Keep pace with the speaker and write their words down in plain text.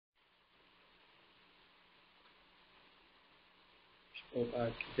of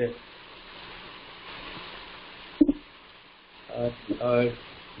our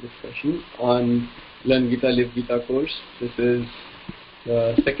discussion on Learn Gita, Live Gita course. This is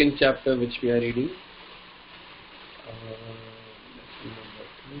the second chapter which we are reading. Lesson number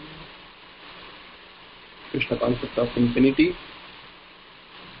 2. Krishna concept of infinity.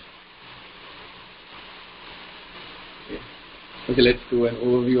 Okay, let's do an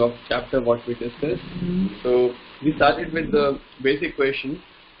overview of chapter, what we discussed. So, we started with the basic question,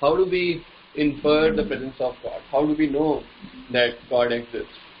 how do we infer the presence of God? How do we know that God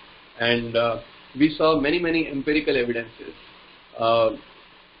exists? And we saw many empirical evidences,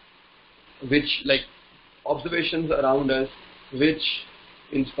 which, like observations around us, which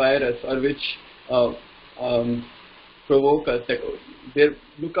inspire us or which provoke us, that they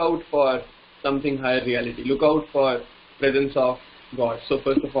look out for something higher reality, look out for presence of God. So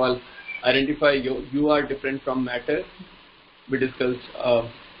first of all, identify you are different from matter. We discussed how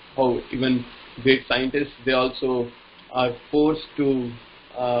even great scientists, they also are forced to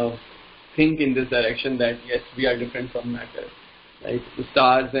think in this direction that yes, we are different from matter. Right? The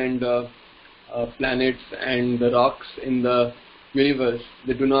stars and planets and the rocks in the universe,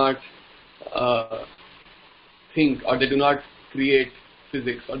 they do not think, or they do not create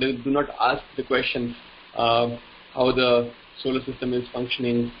physics, or they do not ask the questions how the solar system is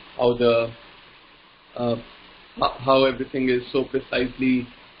functioning, how everything is so precisely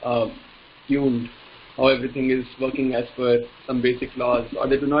tuned, how everything is working as per some basic laws, or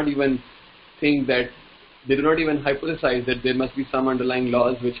they do not even think that, they do not even hypothesize that there must be some underlying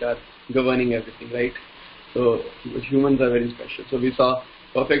laws which are governing everything, right? So humans are very special. So we saw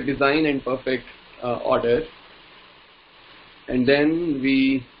perfect design and perfect order, and then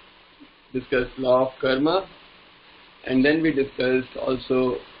we discussed law of karma, and then we discussed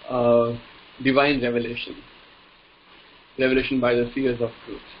also divine revelation by the seers of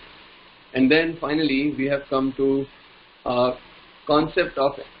truth. And then finally we have come to concept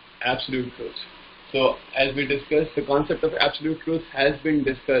of absolute truth. So as we discussed, the concept of absolute truth has been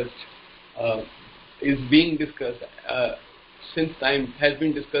discussed, is being discussed since time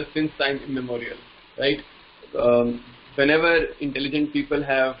immemorial, right? Whenever intelligent people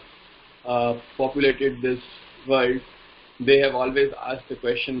have populated this world, they have always asked the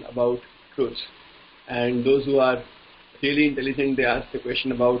question about truth. And those who are really intelligent, they ask the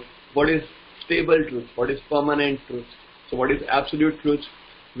question about what is stable truth, what is permanent truth. So what is absolute truth,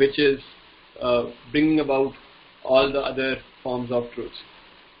 which is bringing about all the other forms of truth.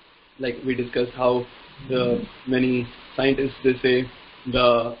 Like we discussed how the many scientists, they say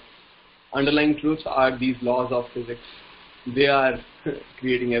the underlying truths are these laws of physics. They are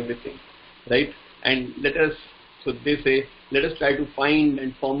creating everything, right? And so they say, let us try to find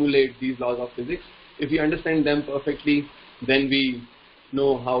and formulate these laws of physics. If we understand them perfectly, then we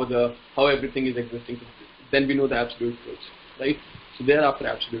know how everything is existing. Then we know the absolute truth, right? So they are after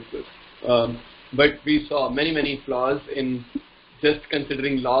absolute truth. But we saw many flaws in just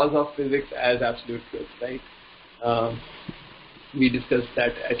considering laws of physics as absolute truth, right? We discussed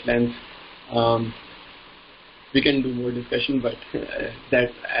that at length. We can do more discussion, but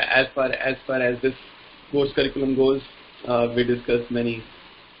that as far as this course curriculum goes, we discussed many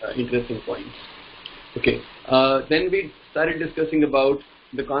interesting points. Okay, then we started discussing about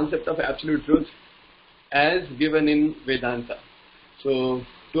the concept of absolute truth as given in Vedanta. So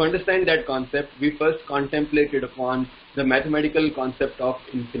to understand that concept, we first contemplated upon the mathematical concept of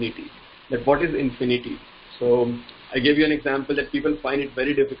infinity. That what is infinity? So I gave you an example that people find it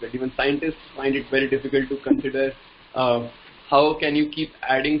very difficult. Even scientists find it very difficult to consider how can you keep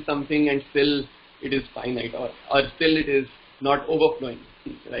adding something and still it is finite, or still it is not overflowing,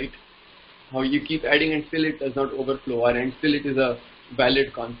 right? How you keep adding and still it does not overflow, and still it is a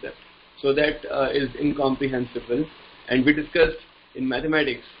valid concept. So that is incomprehensible. And we discussed in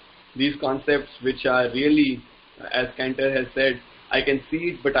mathematics these concepts which are really, as Cantor has said, I can see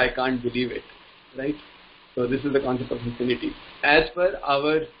it but I can't believe it, right? So this is the concept of infinity as per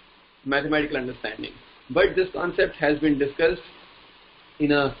our mathematical understanding. But this concept has been discussed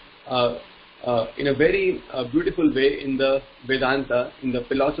in a very beautiful way in the Vedanta, in the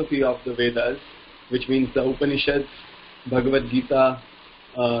philosophy of the Vedas, which means the Upanishads, Bhagavad Gita,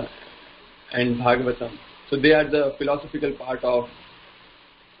 and Bhagavatam. So they are the philosophical part of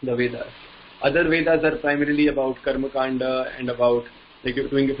the Vedas. Other Vedas are primarily about Karma Kanda and about like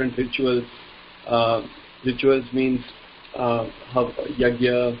doing different rituals. Rituals means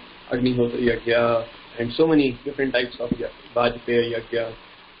Yajna, Agnihotra Yajna, and so many different types of Vajpaya Yajna.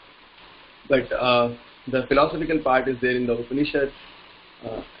 But the philosophical part is there in the Upanishads,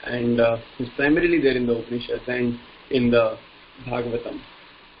 and is primarily there in the Upanishads and in the Bhagavatam.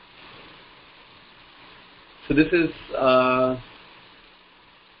 So this is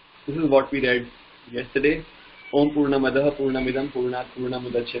what we read yesterday. Om Purnamadaha Purnamidam Purnat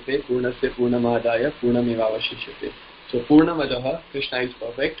Purnamudachyate Purnasya Purnamadaya Purnamevavashishyate. So Purnamadaha, Krishna is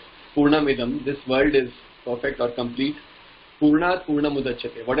perfect. Purnamidam, this world is perfect or complete. Purnat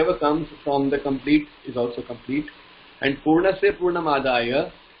Purnamudachyate, whatever comes from the complete is also complete. And Purnasya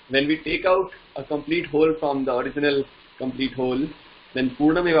Purnamadaya, when we take out a complete whole from the original complete whole, then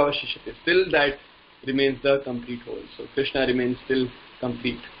Purnamevavashishyate, still that remains the complete whole. So Krishna remains still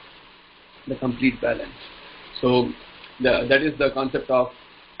complete, the complete balance. So that is the concept of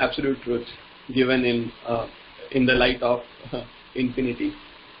absolute truth given in the light of infinity.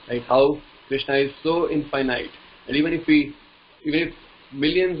 Like how Krishna is so infinite, and even if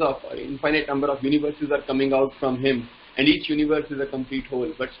millions of or infinite number of universes are coming out from him, and each universe is a complete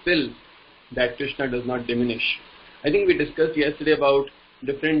whole, but still that Krishna does not diminish. I think we discussed yesterday about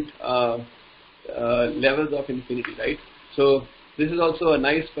different levels of infinity, right? So this is also a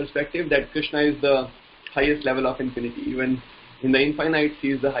nice perspective that Krishna is the highest level of infinity. Even in the infinite, he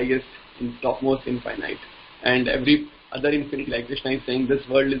is the highest, topmost infinite. And every other infinity, like Krishna is saying, this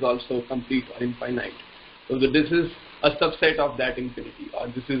world is also complete or infinite. So this is a subset of that infinity, or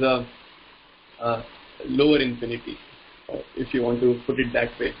this is a lower infinity, if you want to put it that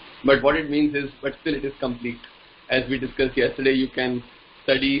way. But what it means is, but still it is complete. As we discussed yesterday, you can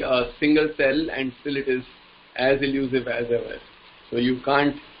study a single cell and still it is as elusive as ever. So you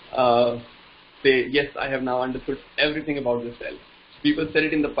can't say, yes, I have now understood everything about the cell. So people said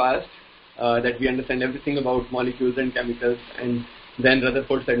it in the past, that we understand everything about molecules and chemicals, and then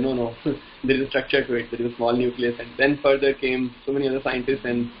Rutherford said, no, there is a structure to it, there is a small nucleus, and then further came so many other scientists,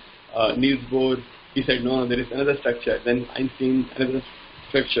 and Niels Bohr, he said, no, there is another structure, then Einstein, another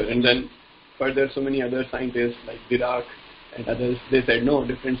structure, and then further so many other scientists like Dirac and others, they said, no,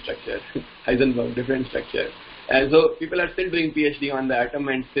 different structure, Heisenberg, different structure. And so people are still doing PhD on the atom,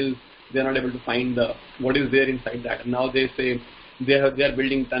 and still they are not able to find what is there inside the atom. Now they say they are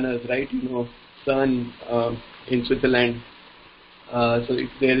building tunnels, right? CERN in Switzerland. So if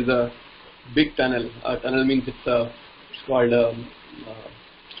there is a big tunnel, tunnel means it's called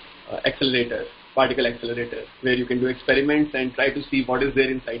accelerator, particle accelerator, where you can do experiments and try to see what is there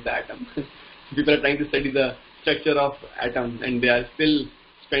inside the atom. So people are trying to study the structure of atom, and they are still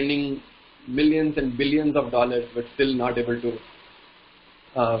spending millions and billions of dollars, but still not able to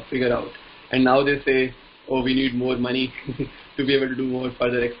figure out. And now they say, oh, we need more money to be able to do more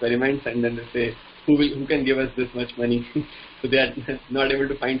further experiments, and then they say, who can give us this much money? So they are not able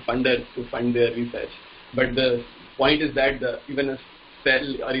to find funders to fund their research. But the point is that even a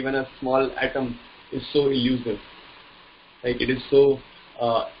cell or even a small atom is so elusive. Like it is so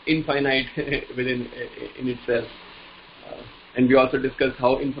infinite in itself. And we also discussed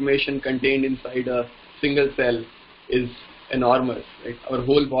how information contained inside a single cell is enormous. Right? Our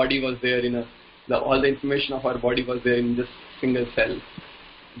whole body was there all the information of our body was there in this single cell.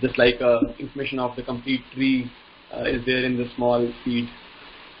 Just like information of the complete tree is there in the small seed.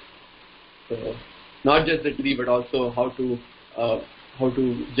 So not just the tree, but also how to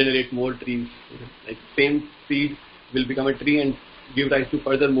generate more trees. Like same seed will become a tree and give rise to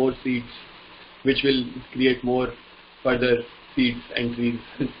further more seeds, which will create more further seeds and trees.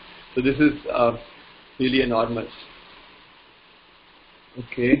 So this is really enormous.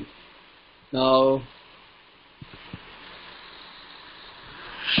 Okay. Now,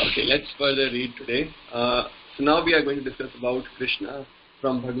 let's further read today. So now we are going to discuss about Krishna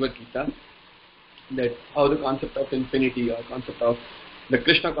from Bhagavad Gita, that how the concept of infinity or concept of the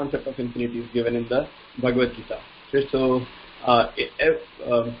Krishna concept of infinity is given in the Bhagavad Gita. Okay, so so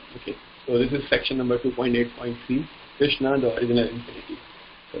this is section number 2.8.3, Krishna, the original infinity.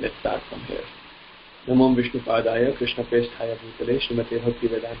 So let's start from here. Namo Vishnu Padaya Krishna Pesthaya Bhutale Srimate Bhakti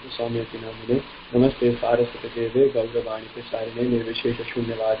Vedanta Swamiyati Namune Namaste Saraswati Deve Gauravani Pesarine Nirvishesha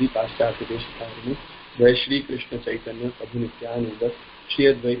Shunyavadi Paschatya Deshikarine Jai Shri Krishna Chaitanya Prabhu Nityananda Shri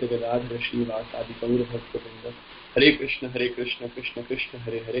Advaita Gadadhara Shri Vasadi Gaura Bhakta Vrinda Hare Krishna Krishna Krishna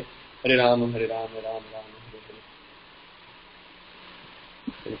Hare Hare Hare Rama Rama Rama Hare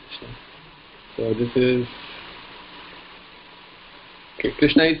Hare Krishna. So this is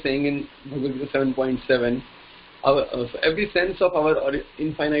Krishna is saying in Bhagavad Gita 7.7, so every sense of our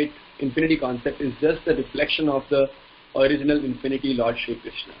infinity concept is just a reflection of the original infinity Lord Shri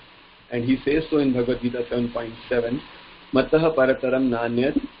Krishna. And he says so in Bhagavad Gita 7.7, Mataha parataram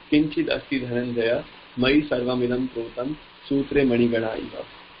nanyat kinchid asti dhananjaya mai sarvamidam protam sutre manigana iva.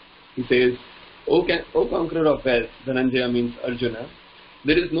 He says, O conqueror of wealth, Dhananjaya means Arjuna,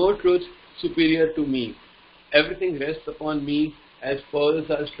 there is no truth superior to me. everything rests upon me as pearls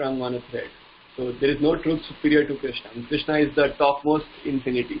are strung on a thread. So there is no truth superior to Krishna. And Krishna is the topmost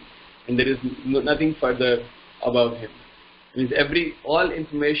infinity, and there is nothing further above him. Means all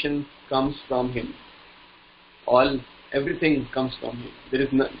information comes from him. Everything comes from him. There is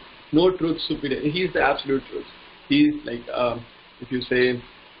no truth superior. He is the absolute truth. He is like, if you say,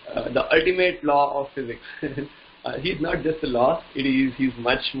 the ultimate law of physics. He is not just a law. He's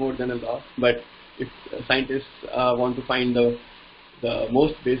much more than a law. But if scientists want to find the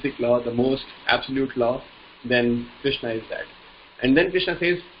most basic law, the most absolute law, then Krishna is that. And then Krishna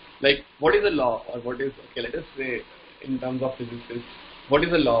says, like, what is a law? Or what is, okay, let us say in terms of physicists, what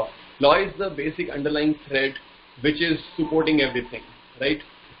is a law? Law is the basic underlying thread which is supporting everything, right?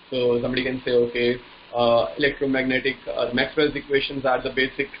 So somebody can say, okay, electromagnetic, Maxwell's equations are the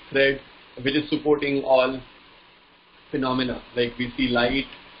basic thread which is supporting all phenomena. Like we see light,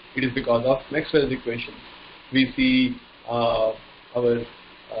 it is because of Maxwell's equations. We see our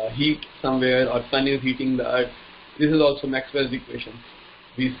heat somewhere, or sun is heating the earth. This is also Maxwell's equations.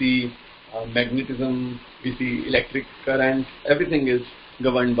 We see magnetism, we see electric current. Everything is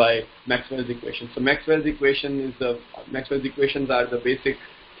governed by Maxwell's equations. So Maxwell's equations are the basic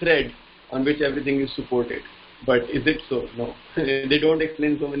thread on which everything is supported. But is it so? No. They don't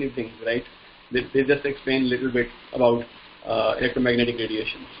explain so many things, right? They just explain a little bit about electromagnetic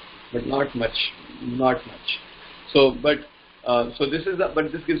radiations, but not much. So, but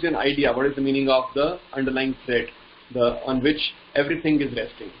this gives you an idea. What is the meaning of the underlying thread, on which everything is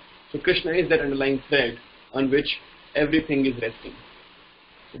resting? So Krishna is that underlying thread on which everything is resting.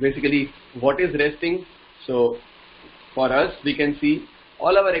 So basically, what is resting? So for us, we can see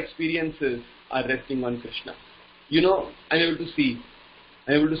all our experiences are resting on Krishna. You know, I'm able to see,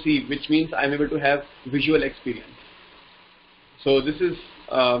 which means I'm able to have visual experience. So this is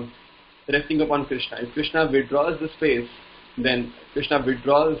resting upon Krishna. If Krishna withdraws the space, then Krishna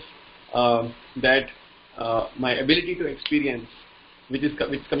withdraws that my ability to experience, which is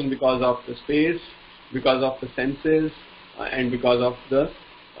coming because of the space, because of the senses, and because of the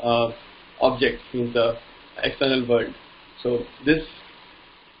objects, means the external world. So this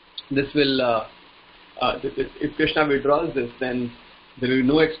will, if Krishna withdraws this, then there will be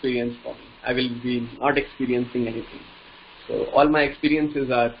no experience for me. I will be not experiencing anything. So all my experiences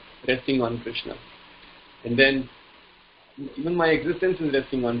are resting on Krishna. And then even my existence is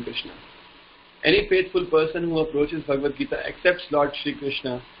resting on Krishna. Any faithful person who approaches Bhagavad Gita accepts Lord Shri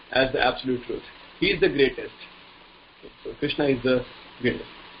Krishna as the absolute truth. He is the greatest. Okay, so Krishna is the greatest.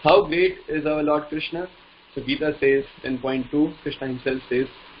 How great is our Lord Krishna? So Gita says in point 2, Krishna himself says,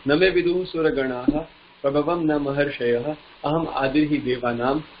 Name vidu suraganaha prabhavam na maharshayah aham adirhi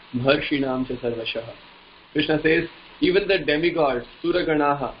devanam maharshinam cha sarvashah. Krishna says, even the demigods,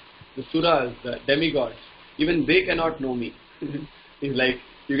 suraganaha, the suras, the demigods, even they cannot know me. It's like,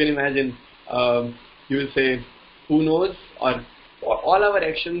 you can imagine, you will say, who knows? Or all our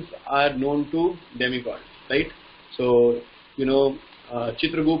actions are known to demigods, right? So, you know,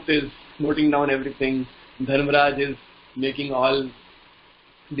 Chitragupta is noting down everything. Dharmaraj is making all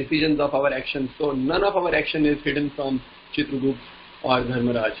decisions of our actions. So none of our action is hidden from Chitragupta or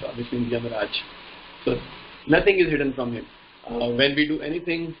Dharmaraj, or which means Yamaraj. So nothing is hidden from him. When we do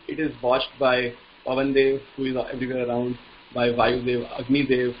anything, it is watched by Pavandev, who is everywhere around, by Vayudev,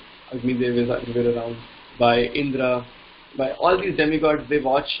 Agnidev is everywhere around, by Indra, by all these demigods. They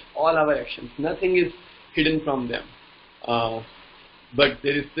watch all our actions. Nothing is hidden from them. But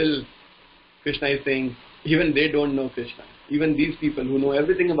there is still, Krishna is saying, even they don't know Krishna. Even these people who know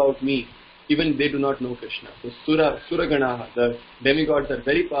everything about me, even they do not know Krishna. So Suraganaha, the demigods are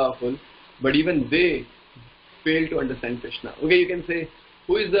very powerful, but even they fail to understand Krishna. Okay, you can say,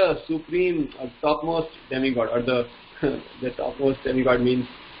 who is the supreme or topmost demigod? Or the topmost demigod means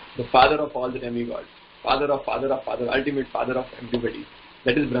the father of all the demigods. Father of father of father, ultimate father of everybody.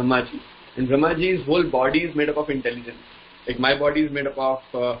 That is Brahmaji. And Brahmaji's whole body is made up of intelligence. Like my body is made up of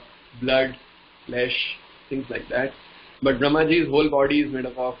blood, flesh, things like that. But Brahmaji's whole body is made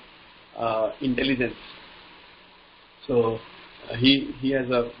up of intelligence. So he has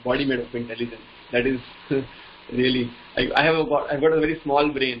a body made of intelligence. That is really, I've got a very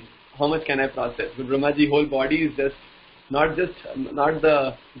small brain. How much can I process? But Brahmaji's whole body is not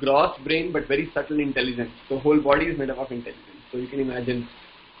the gross brain, but very subtle intelligence. So whole body is made up of intelligence. So you can imagine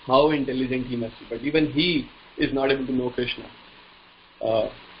how intelligent he must be. But even he is not able to know Krishna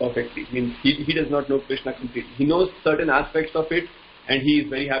perfectly. Means he does not know Krishna completely. He knows certain aspects of it, and he is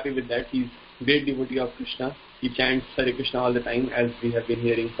very happy with that. He's a great devotee of Krishna. He chants Hare Krishna all the time, as we have been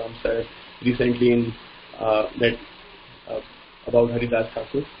hearing from Sir recently in about Haridas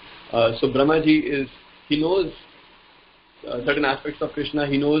Thakur. So Brahmaji He knows certain aspects of Krishna.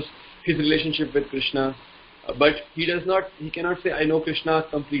 He knows his relationship with Krishna, but he cannot say, I know Krishna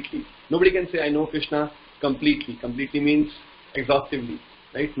completely. Nobody can say, I know Krishna completely. Completely means exhaustively,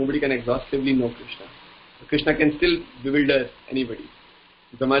 right? Nobody can exhaustively know Krishna. Krishna can still bewilder anybody.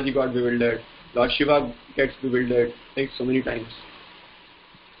 Brahmaji got bewildered. Lord Shiva gets bewildered, like so many times.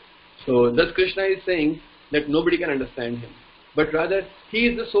 So thus Krishna is saying that nobody can understand him, but rather he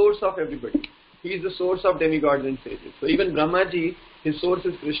is the source of everybody. He is the source of demigods and sages. So even Brahmaji, his source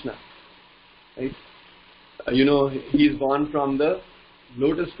is Krishna, right? He is born from the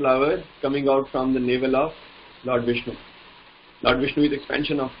lotus flower coming out from the navel of Lord Vishnu. Lord Vishnu is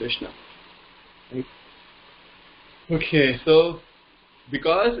expansion of Krishna, right? Okay, so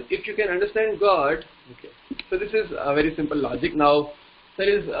because if you can understand God, okay, so this is a very simple logic. Now there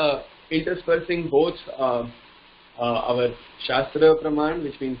is interspersing both our Shastra Praman,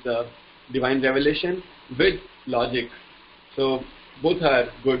 which means divine revelation, with logic. So both are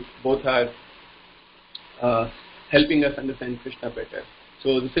good, both are helping us understand Krishna better.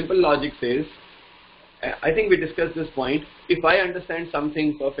 So the simple logic says, I think we discussed this point, if I understand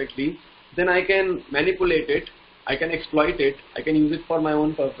something perfectly, then I can manipulate it, I can exploit it, I can use it for my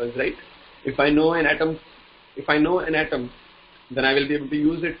own purpose, right? If I know an atom, then I will be able to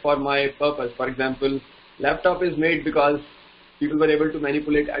use it for my purpose. For example, laptop is made because people were able to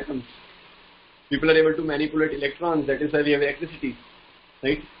manipulate atoms. People are able to manipulate electrons, that is why we have electricity,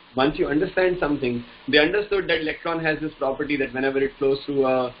 right? Once you understand something, they understood that electron has this property that whenever it flows through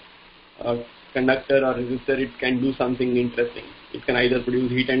a conductor or resistor, it can do something interesting. It can either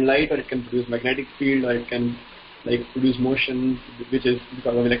produce heat and light, or it can produce magnetic field, or it can produce motion, which is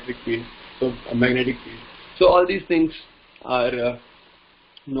because of electric field, so a magnetic field. So all these things are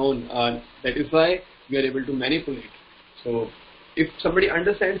known, that is why we are able to manipulate. So if somebody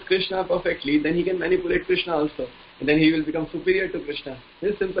understands Krishna perfectly, then he can manipulate Krishna also, and then he will become superior to Krishna.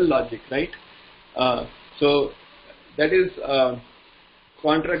 This is simple logic, right? So that is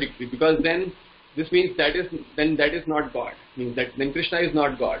contradictory, because then this means that is not God. Means that then Krishna is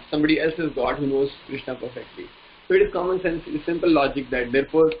not God. Somebody else is God who knows Krishna perfectly. So it is common sense, it is simple logic that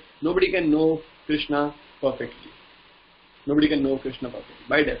therefore nobody can know Krishna perfectly. Nobody can know Krishna perfectly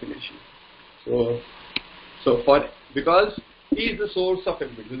by definition. Because he is the source of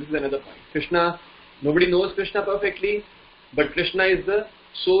everybody. So this is another point. Krishna, nobody knows Krishna perfectly, but Krishna is the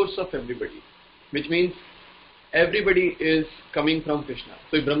source of everybody, which means everybody is coming from Krishna.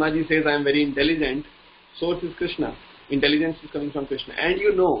 So if Brahmaji says, I am very intelligent, source is Krishna. Intelligence is coming from Krishna. And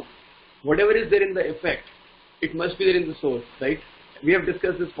whatever is there in the effect, it must be there in the source, right? We have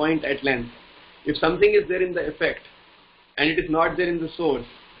discussed this point at length. If something is there in the effect and it is not there in the source,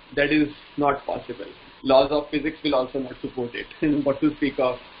 that is not possible. Laws of physics will also not support it. What to speak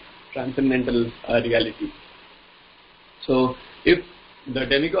of transcendental reality. So if the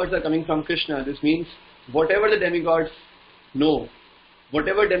demigods are coming from Krishna, this means whatever the demigods know,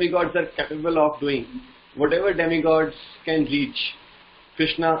 whatever demigods are capable of doing, whatever demigods can reach,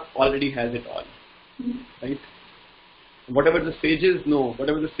 Krishna already has it all, right? Whatever the sages know,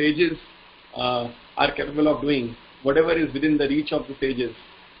 whatever the sages are capable of doing, whatever is within the reach of the sages,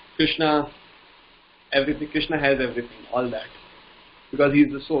 Krishna has everything, all that, because he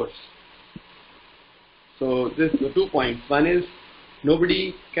is the source. So this the 2 points. One is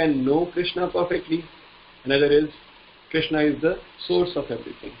nobody can know Krishna perfectly. Another is Krishna is the source of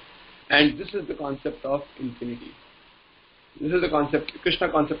everything. And this is the concept of infinity. This is the Krishna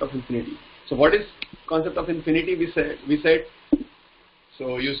concept of infinity. So what is concept of infinity? We said,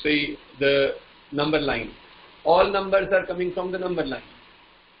 so you say the number line. All numbers are coming from the number line,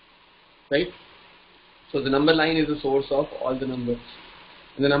 right? So the number line is the source of all the numbers.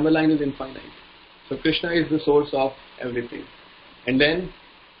 And the number line is infinite. So Krishna is the source of everything. And then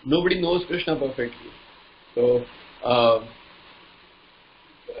nobody knows Krishna perfectly. So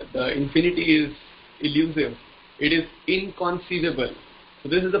the infinity is elusive. It is inconceivable. So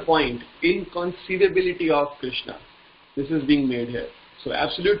this is the point. Inconceivability of Krishna. This is being made here. So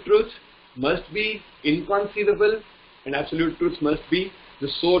absolute truth must be inconceivable, and absolute truth must be the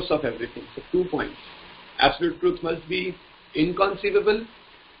source of everything. So 2 points. Absolute truth must be inconceivable,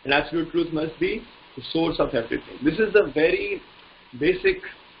 and absolute truth must be the source of everything. This is the very basic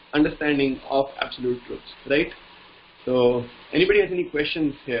understanding of absolute truth, right? So anybody has any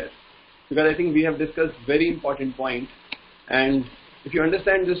questions here? Because I think we have discussed very important point, and if you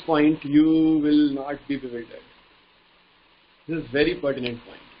understand this point, you will not be bewildered. This is very pertinent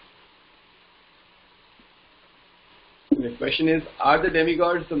point. The question is, are the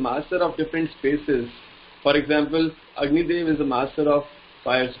demigods the master of different spaces? For example, Agnidev is the master of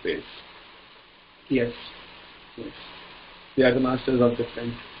fire space. Yes. Yes. They are the masters of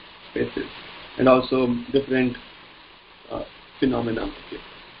different spaces and also different phenomena. Okay.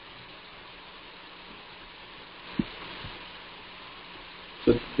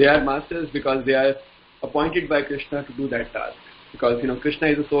 So they are masters because they are appointed by Krishna to do that task. Because Krishna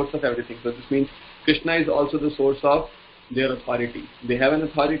is the source of everything. So this means Krishna is also the source of their authority. They have an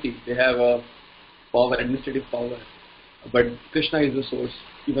authority. They have a power, administrative power. But Krishna is the source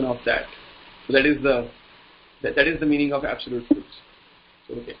even of that. So that is the meaning of absolute truth.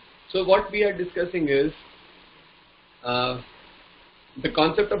 So, okay. So what we are discussing is the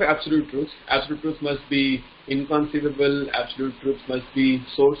concept of absolute truth. Absolute truth must be inconceivable. Absolute truth must be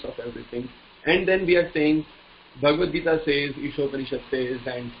source of everything. And then we are saying, Bhagavad Gita says, Ishopanishad says,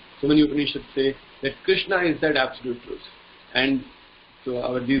 and so many Upanishads say that Krishna is that absolute truth. And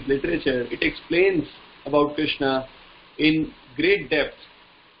so this literature, it explains about Krishna in great depth.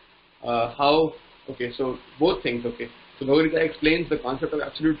 So both things, okay. So Bhagavad Gita explains the concept of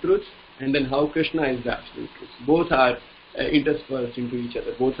absolute truth and then how Krishna is the absolute truth. Both are interspersed into each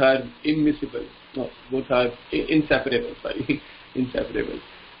other. Both are immiscible. No, both are inseparable. Inseparable.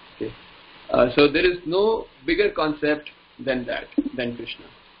 Okay. So there is no bigger concept than that, than Krishna.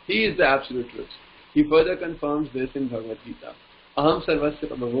 He is the absolute truth. He further confirms this in Bhagavad Gita. Aham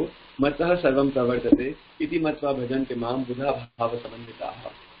sarvasya prabhavo matah sarvam pravartate iti matva bhajante mam buddha bhava samanvitaha.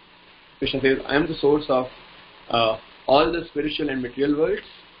 Krishna says, I am the source of all the spiritual and material worlds.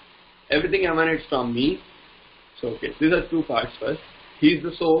 Everything emanates from me. So, okay, these are two parts first. He is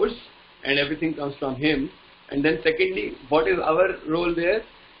the source and everything comes from him. And then secondly, what is our role there?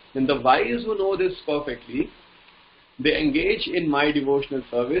 Then the wise who know this perfectly, they engage in my devotional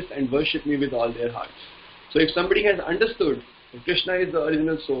service and worship me with all their hearts. So if somebody has understood that Krishna is the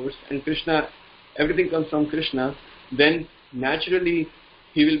original source and Krishna, everything comes from Krishna, then naturally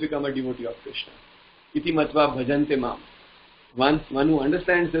he will become a devotee of Krishna. Iti matva bhajante mam. One who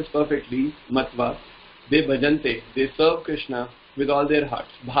understands this perfectly, matva, they bhajante, they serve Krishna with all their hearts.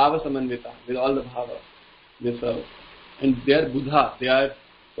 Bhava samanvita, with all the bhava they serve. And they are buddha, they are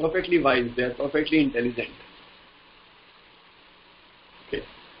perfectly wise, they are perfectly intelligent. Okay,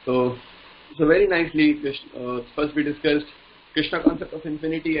 so very nicely, first we discussed Krishna concept of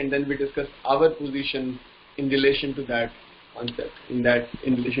infinity, and then we discussed our position in relation to that concept, in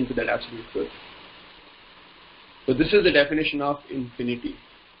relation to that absolute truth. So this is the definition of infinity.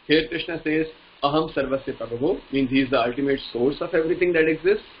 Here Krishna says, Aham sarvasya prabhavo, means he is the ultimate source of everything that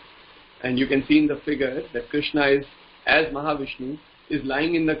exists. And you can see in the figure that Krishna is, as Mahavishnu, is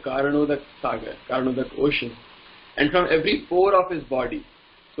lying in the Karanodak Sagar, Karanodak ocean. And from every pore of his body,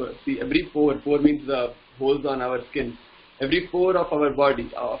 so see every pore means the holes on our skin, every pore of our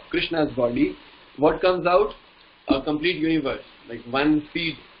body, of Krishna's body, what comes out? A complete universe, like one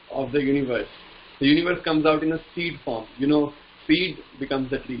seed of the universe. The universe comes out in a seed form. Seed becomes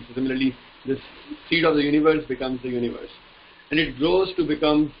the tree. So similarly, this seed of the universe becomes the universe. And it grows to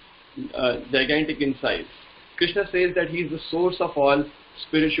become gigantic in size. Krishna says that he is the source of all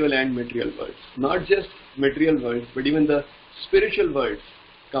spiritual and material worlds. Not just material worlds, but even the spiritual worlds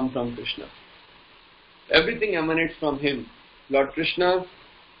come from Krishna. Everything emanates from him. Lord Krishna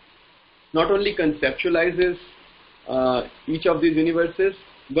not only conceptualizes each of these universes,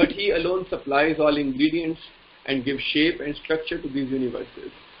 but he alone supplies all ingredients and gives shape and structure to these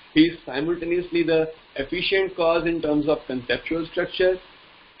universes. He is simultaneously the efficient cause in terms of conceptual structure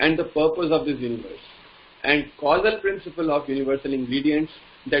and the purpose of this universe, and causal principle of universal ingredients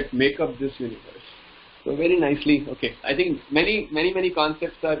that make up this universe. So very nicely, okay. I think many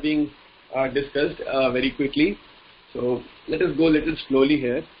concepts are being discussed very quickly. So let us go a little slowly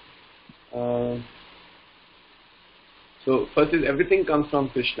here. So first is everything comes from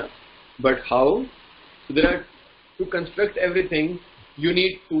Krishna. But how? So to construct everything, you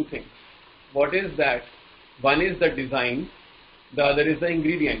need two things. What is that? One is the design, the other is the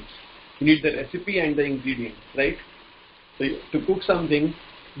ingredients. You need the recipe and the ingredients, right? So to cook something,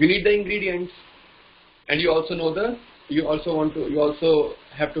 you need the ingredients, and you also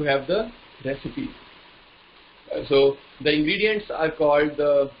have to have the recipe. So the ingredients are called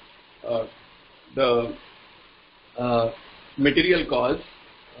the material cause.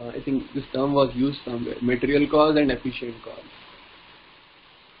 I think this term was used somewhere. Material cause and efficient cause.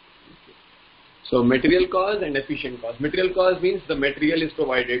 So material cause and efficient cause. Material cause means the material is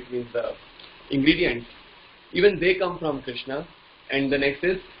provided, means the ingredients. Even they come from Krishna. And the next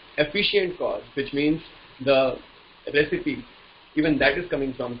is efficient cause, which means the recipe. Even that is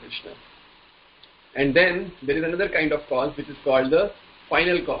coming from Krishna. And then there is another kind of cause which is called the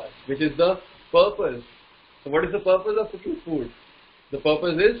final cause, which is the purpose. So what is the purpose of cooking food? The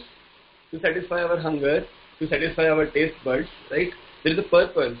purpose is to satisfy our hunger, to satisfy our taste buds, right? There is a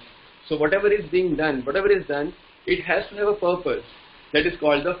purpose. So whatever is being done, whatever is done, it has to have a purpose. That is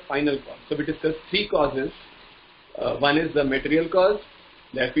called the final cause. So we discussed three causes. One is the material cause,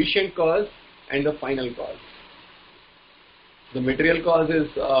 the efficient cause, and the final cause. The material cause is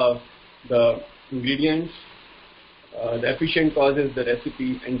the ingredients, the efficient cause is the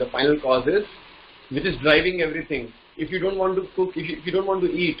recipe, and the final cause is which is driving everything. If you don't want to cook, if you don't want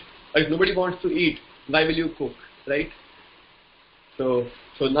to eat, or if nobody wants to eat, why will you cook, right? So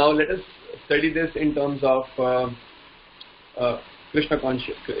now let us study this in terms of Krishna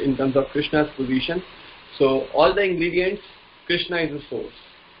conscious, in terms of Krishna's position. So all the ingredients, Krishna is the source,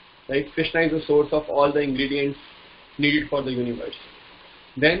 right? Krishna is the source of all the ingredients needed for the universe.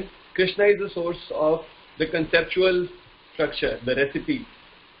 Then Krishna is the source of the conceptual structure, the recipe,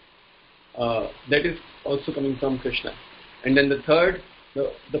 that is also coming from Krishna. And then the third,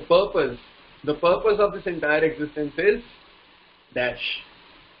 the purpose. The purpose of this entire existence is dash.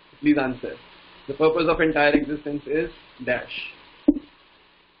 Please answer. The purpose of entire existence is dash.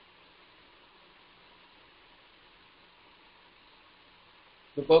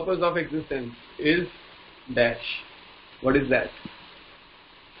 The purpose of existence is dash. What is that?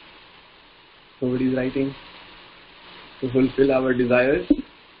 Somebody is writing. To fulfill our desires.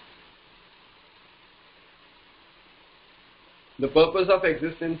 The purpose of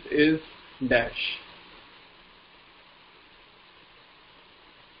existence is dash.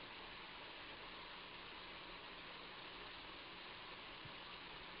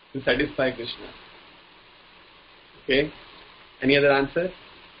 To satisfy Krishna. Okay. Any other answer?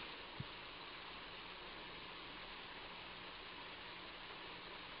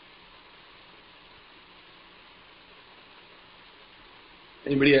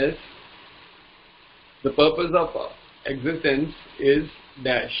 Anybody else? The purpose of existence is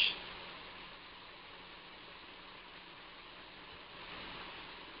dash.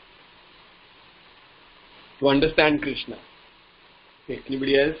 To understand Krishna. Okay,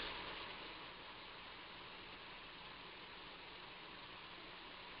 anybody else?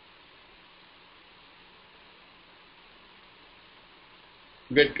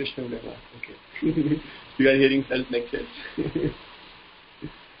 Get Krishna Prema. Okay. You are hearing self lectures.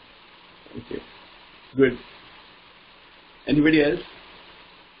 Okay. Good. Anybody else?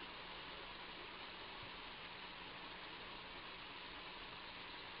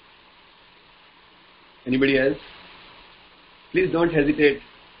 Anybody else? Please don't hesitate.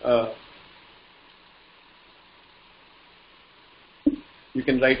 You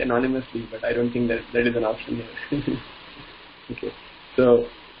can write anonymously, but I don't think that is an option here. Okay. So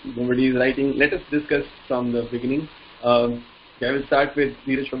nobody is writing. Let us discuss from the beginning. Okay, I will start with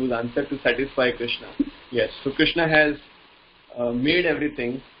Neeraj Prabhu's answer. To satisfy Krishna. Yes. So Krishna has made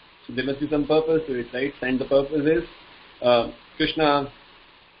everything. So there must be some purpose to it, right? And the purpose is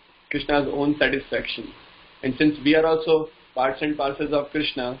Krishna's own satisfaction. And since we are also parts and parcels of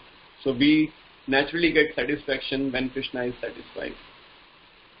Krishna, so we naturally get satisfaction when Krishna is satisfied.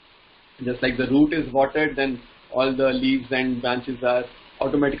 Just like the root is watered, then all the leaves and branches are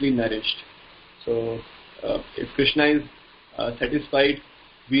automatically nourished. So if Krishna is satisfied,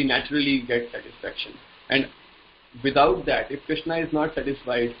 we naturally get satisfaction. And without that, if Krishna is not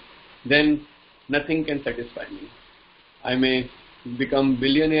satisfied, then nothing can satisfy me. I may become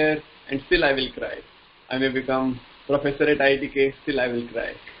billionaire and still I will cry. I may become professor at IIT, still I will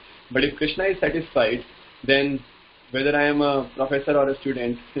cry. But if Krishna is satisfied, then whether I am a professor or a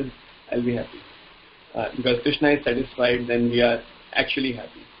student, I'll be happy. Because Krishna is satisfied, then we are actually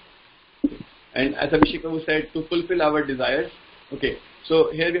happy. And as Abhishek Prabhu said, to fulfill our desires. Okay,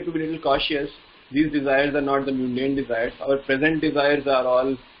 so here we have to be a little cautious. These desires are not the mundane desires. Our present desires are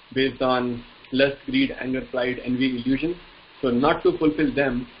all based on lust, greed, anger, pride, envy, illusion. So not to fulfill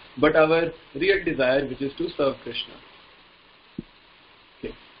them, but our real desire, which is to serve Krishna.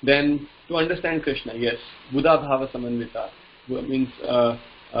 Okay. Then to understand Krishna, yes, Buddha Bhava Samanvita means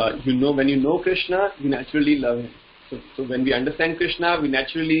when you know Krishna, you naturally love him. So when we understand Krishna, we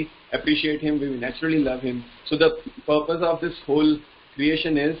naturally appreciate him, we naturally love him. So the purpose of this whole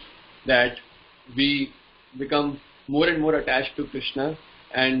creation is that we become more and more attached to Krishna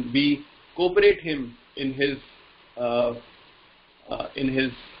and we cooperate him in his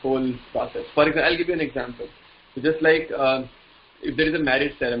whole process. For example, I'll give you an example. So just like if there is a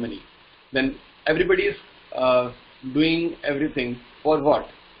marriage ceremony, then everybody is doing everything for what?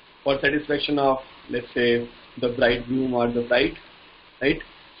 For satisfaction of, let's say, the bridegroom or the bride, right?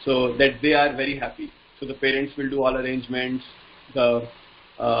 So that they are very happy. So the parents will do all arrangements, the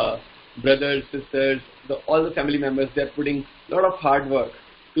brothers, sisters, all the family members, they are putting a lot of hard work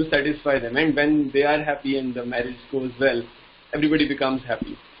to satisfy them. And when they are happy and the marriage goes well, everybody becomes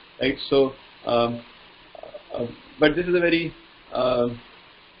happy, right? So, but this is a very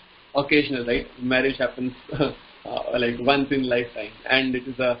occasional, right? Marriage happens like once in lifetime, and it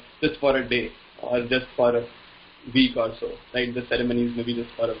is just for a day or just for a week or so, right? The ceremony is maybe just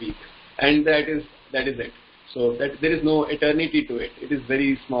for a week, and that is it. So that there is no eternity to it. It is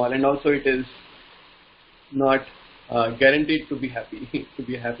very small, and also it is not guaranteed to be happy, to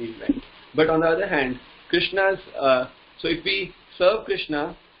be a happy event. But on the other hand, Krishna's, so if we serve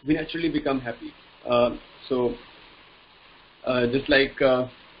Krishna, we naturally become happy. So just like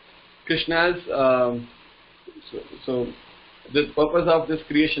Krishna's, so the purpose of this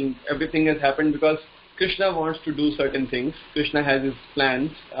creation, everything has happened because Krishna wants to do certain things. Krishna has his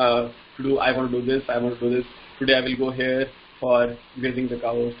plans to do, I want to do this, I want to do this. Today I will go here for grazing the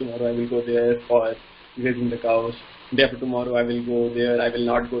cows. Tomorrow I will go there for grazing the cows. Day after tomorrow I will go there. I will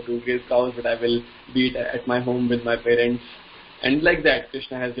not go to graze cows, but I will be at my home with my parents. And like that,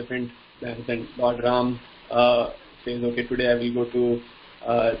 Krishna has different plans. And Lord Ram says, okay, today I will go to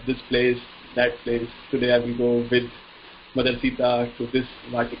this place, that place. Today I will go with Mother Sita to this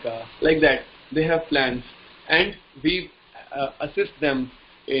Vatika. Like that, they have plans, and we assist them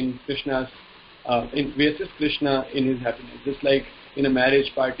in Krishna's. We assist Krishna in his happiness. Just like in a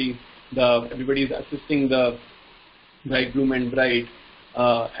marriage party, everybody is assisting the bridegroom and bride,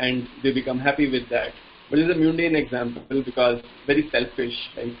 and they become happy with that. But it's a mundane example because very selfish,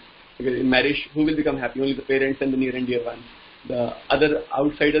 right? Because in marriage, who will become happy? Only the parents and the near and dear ones. The other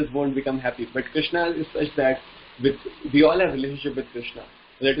outsiders won't become happy. But Krishna is such that we all have a relationship with Krishna.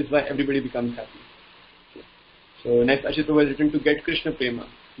 So that is why everybody becomes happy. So next, Ashita was written to get Krishna Prema.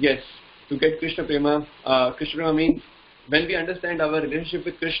 Yes, to get Krishna Prema. Krishna Prema means when we understand our relationship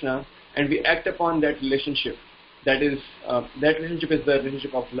with Krishna and we act upon that relationship. That relationship is the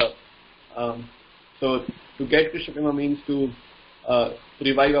relationship of love. So to get Krishna Prema means to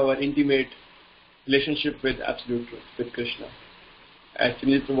revive our intimate relationship with Absolute Truth, with Krishna. As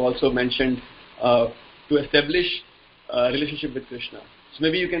Srimati Prabhu also mentioned, to establish a relationship with Krishna. So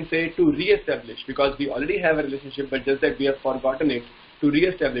maybe you can say to re-establish, because we already have a relationship, but just that we have forgotten it, to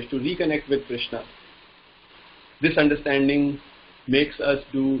re-establish, to reconnect with Krishna. This understanding makes us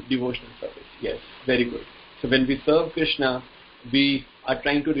do devotional service. Yes, very good. So when we serve Krishna, we are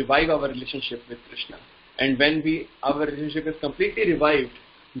trying to revive our relationship with Krishna. And when our relationship is completely revived,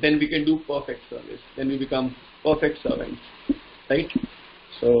 then we can do perfect service. Then we become perfect servants, right?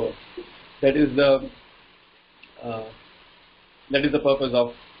 So that is the purpose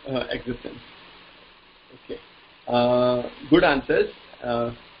of existence. Okay, good answers,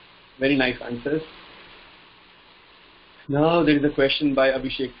 very nice answers. Now there is a question by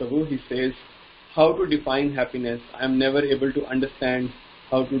Abhishek Prabhu. He says, how to define happiness? I am never able to understand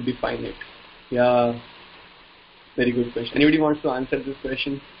how to define it. Yeah, very good question. Anybody wants to answer this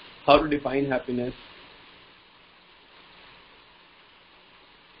question? How to define happiness?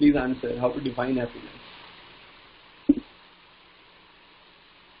 Please answer. How to define happiness?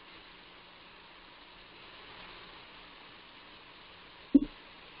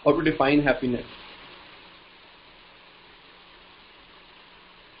 How to define happiness?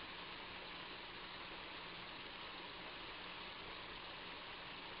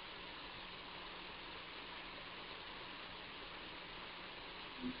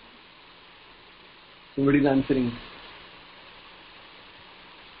 Somebody is answering.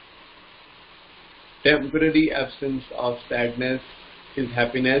 Temporary absence of sadness is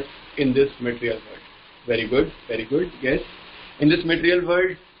happiness in this material world. Very good, very good. Yes. In this material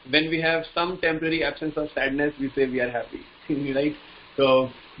world, when we have some temporary absence of sadness, we say we are happy. Right? So,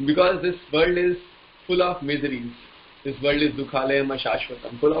 because this world is full of miseries, this world is dukhalayam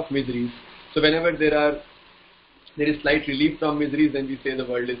ashashvatam, full of miseries. So whenever there is slight relief from miseries, then we say the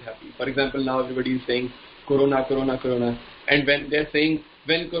world is happy. For example, now everybody is saying Corona, Corona, Corona. And when they are saying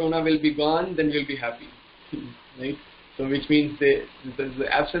when Corona will be gone, then we will be happy. Right? So which means this is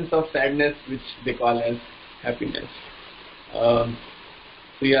the absence of sadness, which they call as happiness.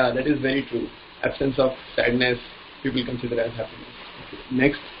 So yeah, that is very true. Absence of sadness, people consider as happiness. Okay.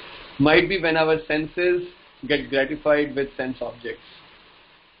 Next, might be when our senses get gratified with sense objects.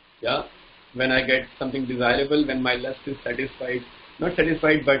 Yeah, when I get something desirable, when my lust is satisfied, not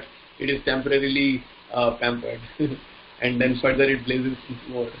satisfied, but it is temporarily pampered, and then further it blazes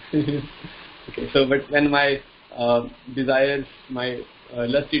more. Okay, so but when my desires, my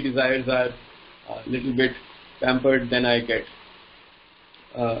lusty desires are a little bit pampered, then I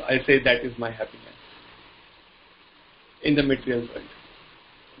say that is my happiness in the material world.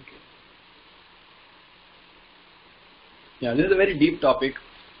 Okay. Yeah, this is a very deep topic.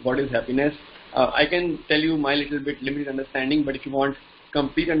 what is happiness. I can tell you my little bit limited understanding, but if you want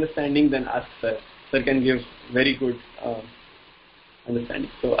complete understanding, then ask sir. Sir can give very good understanding.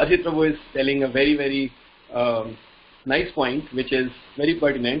 So Ajit Prabhu is telling a very nice point, which is very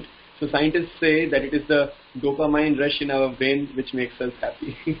pertinent. So scientists say that it is the dopamine rush in our brain which makes us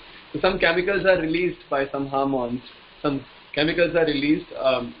happy. So some chemicals are released by some hormones. Some chemicals are released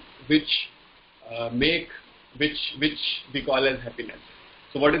which we call as happiness.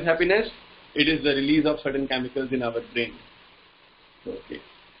 So what is happiness? It is the release of certain chemicals in our brain. So, okay,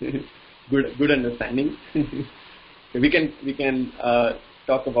 good understanding. we can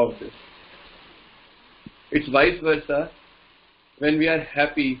talk about this. It's vice versa. When we are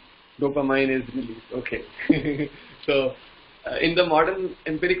happy, dopamine is released. Okay. So in the modern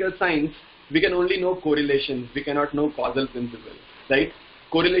empirical science, we can only know correlations. We cannot know causal principles, right?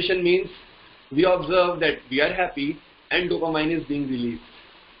 Correlation means we observe that we are happy and dopamine is being released,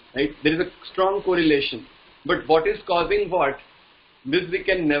 right? There is a strong correlation. But what is causing what? This we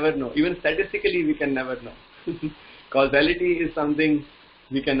can never know. Even statistically, we can never know. Causality is something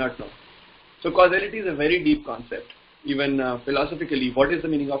we cannot know. So causality is a very deep concept. Even philosophically, what is the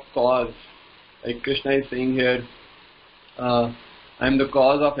meaning of cause? Like Krishna is saying here, I am the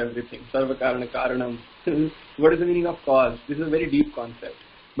cause of everything. Sarva karana karanam. What is the meaning of cause? This is a very deep concept.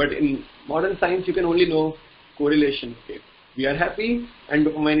 But in modern science, you can only know correlation. Okay, we are happy and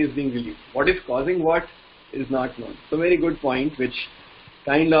dopamine is being released. What is causing what is not known. So very good point, which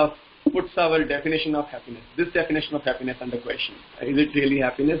kind of puts our definition of happiness, this definition of happiness under question. Is it really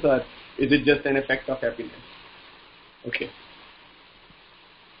happiness or is it just an effect of happiness? Okay.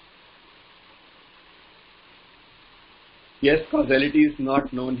 Yes, causality is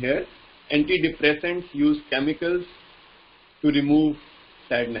not known here. Antidepressants use chemicals to remove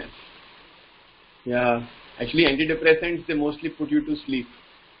sadness. Yeah, actually antidepressants, they mostly put you to sleep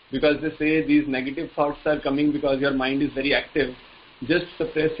because they say these negative thoughts are coming because your mind is very active. Just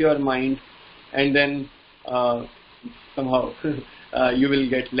suppress your mind and then somehow you will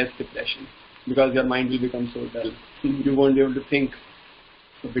get less depression because your mind will become so dull. You won't be able to think.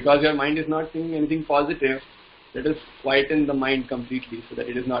 So because your mind is not thinking anything positive, let us quieten the mind completely so that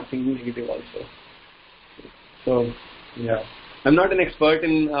it is not thinking negative also. So, yeah. I'm not an expert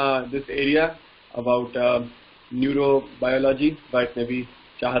in this area about neurobiology, but maybe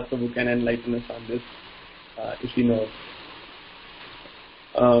Chahat Prabhu can enlighten us on this if he knows.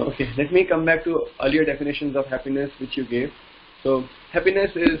 Okay, let me come back to earlier definitions of happiness which you gave. So,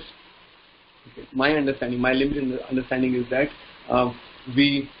 happiness is, okay, my understanding, my limited understanding is that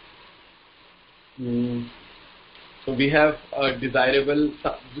we have a desirable,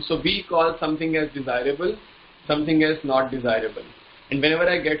 so we call something as desirable, something as not desirable. And whenever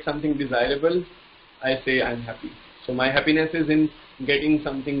I get something desirable, I say I'm happy. So my happiness is in getting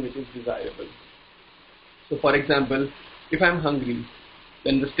something which is desirable. So for example, if I'm hungry,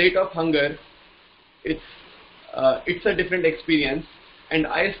 then the state of hunger, it's a different experience. And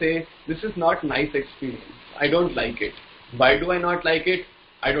I say, this is not nice experience. I don't like it. Why do I not like it?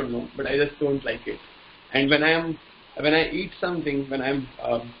 I don't know, but I just don't like it. And when I eat something,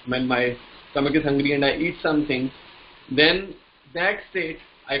 when my stomach is hungry and I eat something, then that state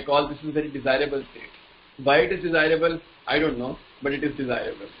I call this is a very desirable state. Why it is desirable, I don't know, but it is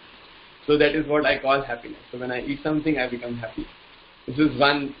desirable. So that is what I call happiness. So when I eat something, I become happy. This is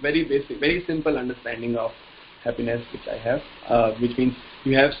one very basic, very simple understanding of happiness which I have, which means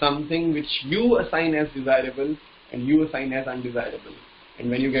you have something which you assign as desirable and you assign as undesirable. And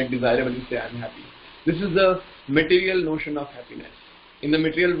when you get desirable, you say, I'm happy. This is the material notion of happiness. In the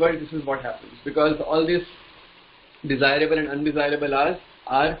material world, this is what happens. Because all this desirable and undesirable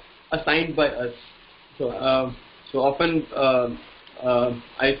are assigned by us. So often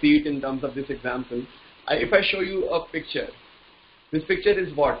I see it in terms of this example. If I show you a picture, this picture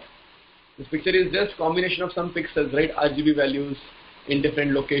is what? This picture is just combination of some pixels, right? RGB values in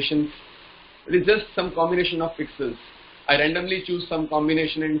different locations. It is just some combination of pixels. I randomly choose some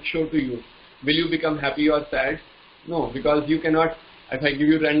combination and show to you. Will you become happy or sad? No, because you cannot. If I give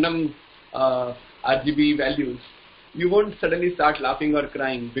you random RGB values, you won't suddenly start laughing or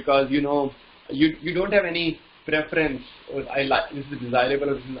crying because you know you don't have any preference. Or I like this is desirable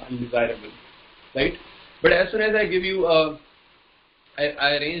or this is undesirable, right? But as soon as I give you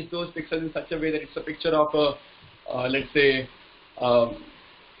I arrange those pixels in such a way that it's a picture of a let's say a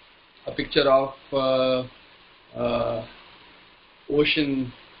picture of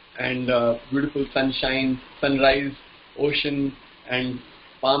ocean and beautiful sunshine, sunrise, ocean and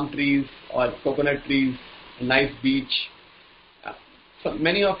palm trees or coconut trees, a nice beach. So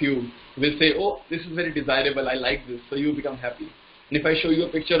many of you will say, oh, this is very desirable, I like this, so you become happy. And if I show you a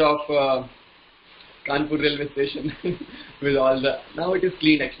picture of Kanpur railway station with all the, now it is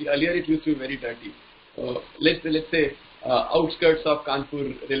clean actually. Earlier it used to be very dirty. Let's say outskirts of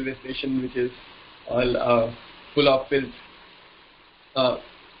Kanpur railway station, which is all full of filth.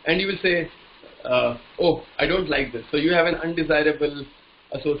 And you will say, oh, I don't like this. So you have an undesirable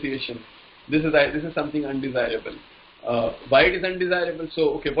association. This is something undesirable. Why it is undesirable? So,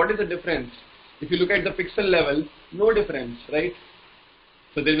 okay, what is the difference? If you look at the pixel level, no difference, right?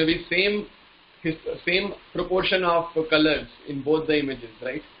 So there may be same proportion of colors in both the images,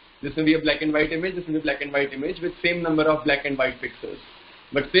 right? This may be a black and white image, this may be a black and white image with same number of black and white pixels.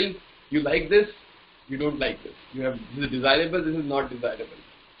 But still, you like this, you don't like this. You have, this is desirable, this is not desirable.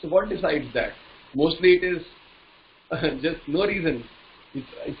 So what decides that? Mostly it is just no reason.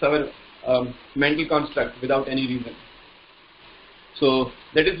 It's our mental construct without any reason. So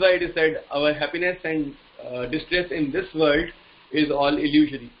that is why it is said our happiness and distress in this world is all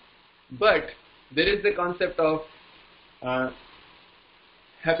illusory. But there is the concept of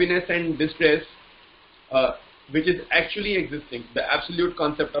happiness and distress which is actually existing, the absolute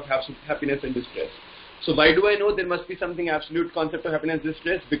concept of happiness and distress. So why do I know there must be something absolute concept of happiness and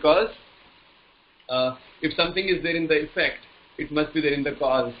distress? Because if something is there in the effect, it must be there in the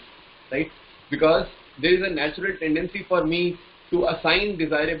cause, right? Because there is a natural tendency for me to assign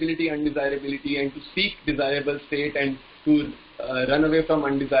desirability, undesirability, and to seek desirable state and to run away from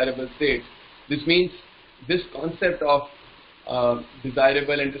undesirable state. This means this concept of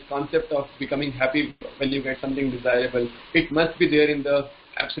desirable and this concept of becoming happy when you get something desirable, it must be there in the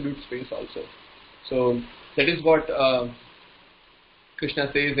absolute space also. So that is what Krishna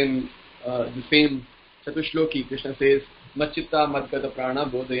says in the same Chatushloki. Krishna says, Machitta madgata prana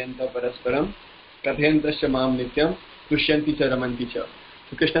bodhayanta parasparam kathayanta shamam nityam tushyanti cha ramanti cha.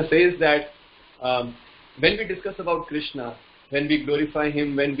 So Krishna says that when we discuss about Krishna, when we glorify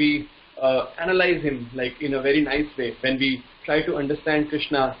him, when we analyze him like in a very nice way, when we try to understand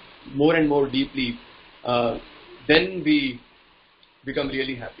Krishna more and more deeply, then we become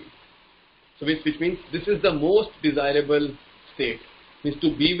really happy. So which means this is the most desirable state, means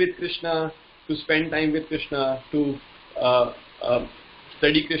to be with Krishna, to spend time with Krishna, to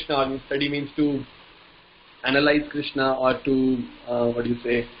study Krishna, or study means to analyze Krishna, or to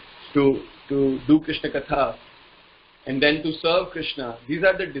to do Krishna Katha, and then to serve Krishna. These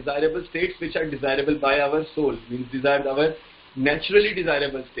are the desirable states which are desirable by our soul, means these are our naturally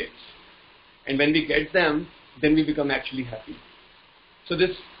desirable states. And when we get them, then we become actually happy. So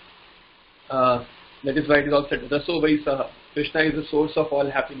this, that is why it is all said, Raso Vai Saha. Krishna is the source of all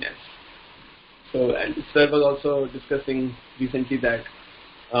happiness. So, and sir was also discussing recently that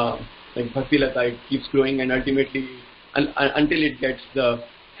like Bhakti Lata, it keeps growing and ultimately until it gets the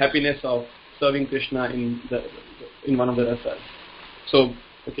happiness of serving Krishna in one of the rasas. So,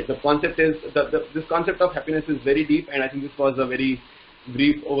 okay, the concept is, this concept of happiness is very deep, and I think this was a very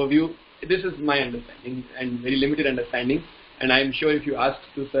brief overview. This is my understanding and very limited understanding, and I am sure if you ask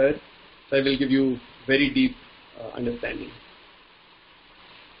to sir will give you very deep understanding.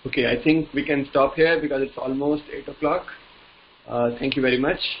 Okay, I think we can stop here because it's almost 8 o'clock. Thank you very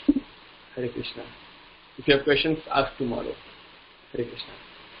much. Hare Krishna. If you have questions, ask tomorrow. Hare Krishna.